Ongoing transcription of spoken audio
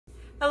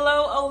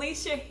Hello,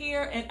 Alicia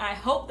here, and I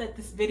hope that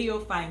this video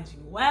finds you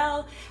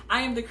well.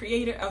 I am the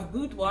creator of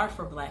Boudoir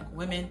for Black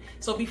Women.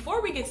 So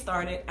before we get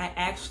started, I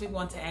actually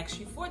want to ask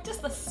you for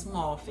just a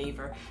small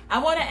favor. I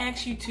want to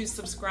ask you to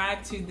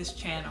subscribe to this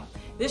channel.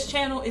 This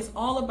channel is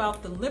all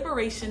about the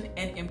liberation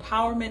and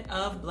empowerment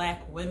of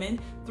Black women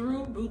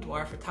through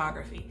boudoir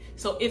photography.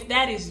 So if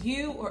that is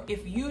you, or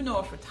if you know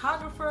a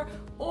photographer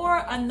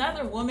or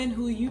another woman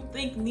who you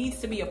think needs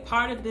to be a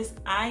part of this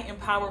I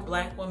Empower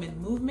Black Women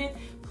movement,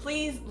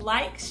 please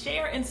like,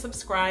 share, and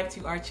subscribe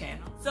to our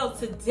channel. So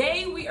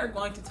today we are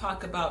going to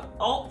talk about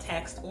alt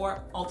text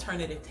or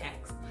alternative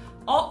text.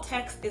 Alt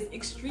text is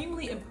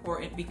extremely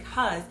important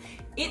because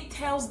it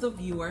tells the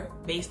viewer,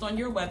 based on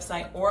your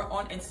website or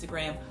on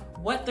Instagram,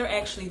 what they're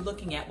actually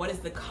looking at, what is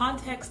the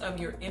context of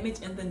your image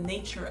and the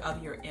nature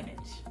of your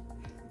image.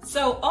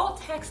 So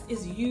alt text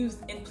is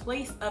used in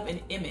place of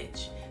an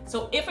image.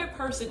 So if a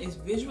person is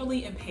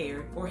visually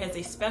impaired or has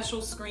a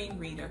special screen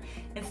reader,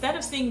 instead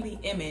of seeing the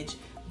image,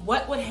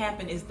 what would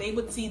happen is they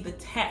would see the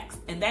text,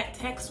 and that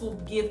text will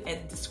give a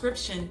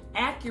description,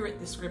 accurate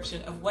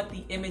description of what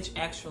the image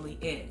actually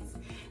is.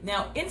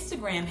 Now,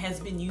 Instagram has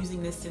been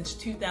using this since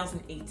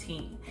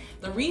 2018.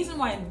 The reason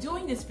why I'm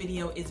doing this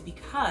video is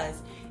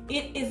because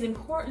it is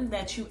important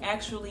that you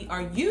actually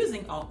are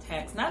using alt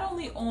text, not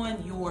only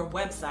on your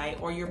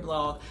website or your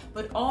blog,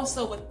 but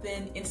also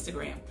within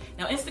Instagram.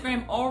 Now,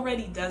 Instagram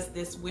already does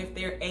this with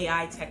their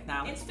AI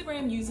technology.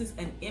 Instagram uses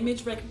an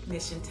image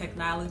recognition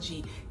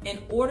technology in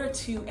order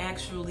to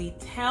actually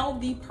tell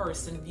the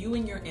person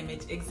viewing your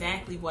image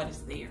exactly what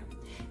is there.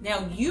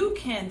 Now, you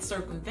can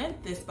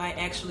circumvent this by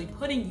actually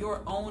putting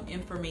your own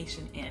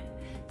information in.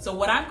 So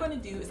what I'm going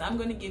to do is I'm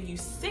going to give you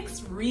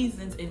 6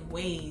 reasons and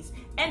ways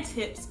and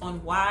tips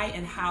on why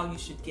and how you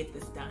should get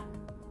this done.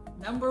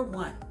 Number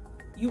 1,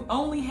 you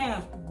only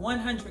have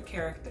 100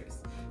 characters,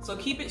 so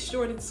keep it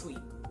short and sweet.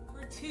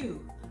 Number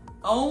 2,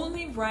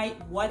 only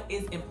write what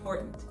is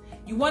important.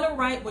 You want to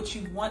write what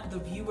you want the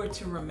viewer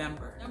to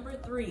remember. Number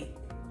 3,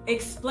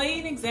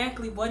 explain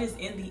exactly what is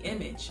in the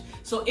image.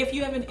 So if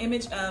you have an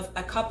image of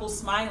a couple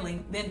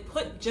smiling, then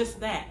put just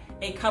that,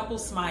 a couple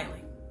smiling.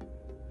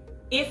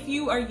 If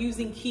you are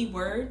using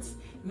keywords,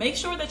 make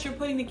sure that you're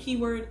putting the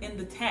keyword in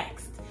the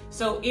text.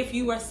 So if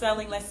you are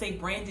selling, let's say,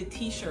 branded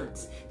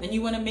t-shirts, then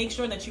you want to make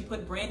sure that you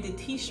put branded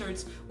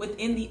t-shirts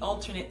within the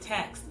alternate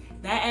text.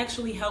 That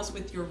actually helps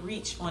with your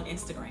reach on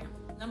Instagram.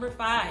 Number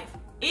 5,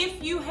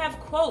 if you have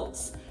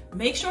quotes,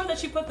 make sure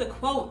that you put the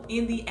quote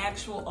in the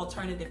actual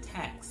alternative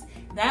text.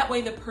 That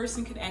way the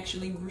person can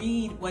actually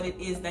read what it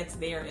is that's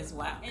there as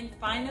well. And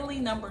finally,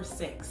 number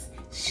 6,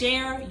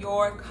 share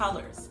your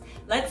colors.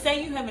 Let's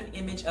say you have an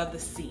image of the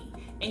sea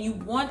and you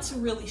want to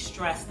really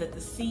stress that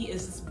the sea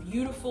is this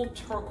beautiful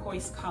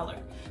turquoise color.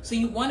 So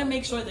you want to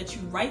make sure that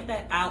you write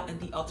that out in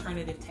the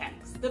alternative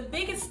text. The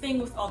biggest thing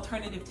with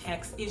alternative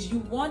text is you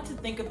want to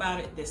think about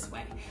it this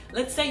way.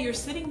 Let's say you're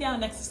sitting down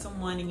next to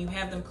someone and you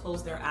have them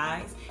close their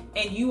eyes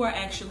and you are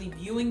actually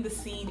viewing the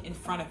scene in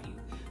front of you.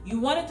 You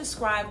want to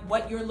describe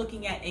what you're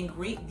looking at in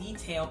great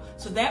detail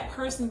so that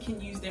person can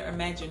use their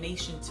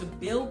imagination to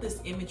build this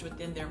image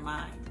within their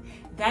mind.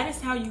 That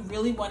is how you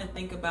really want to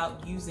think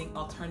about using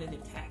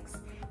alternative text.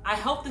 I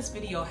hope this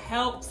video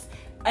helps.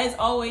 As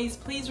always,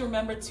 please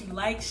remember to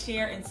like,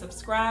 share, and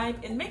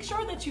subscribe, and make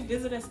sure that you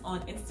visit us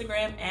on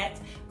Instagram at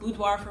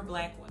Boudoir for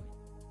Black Women.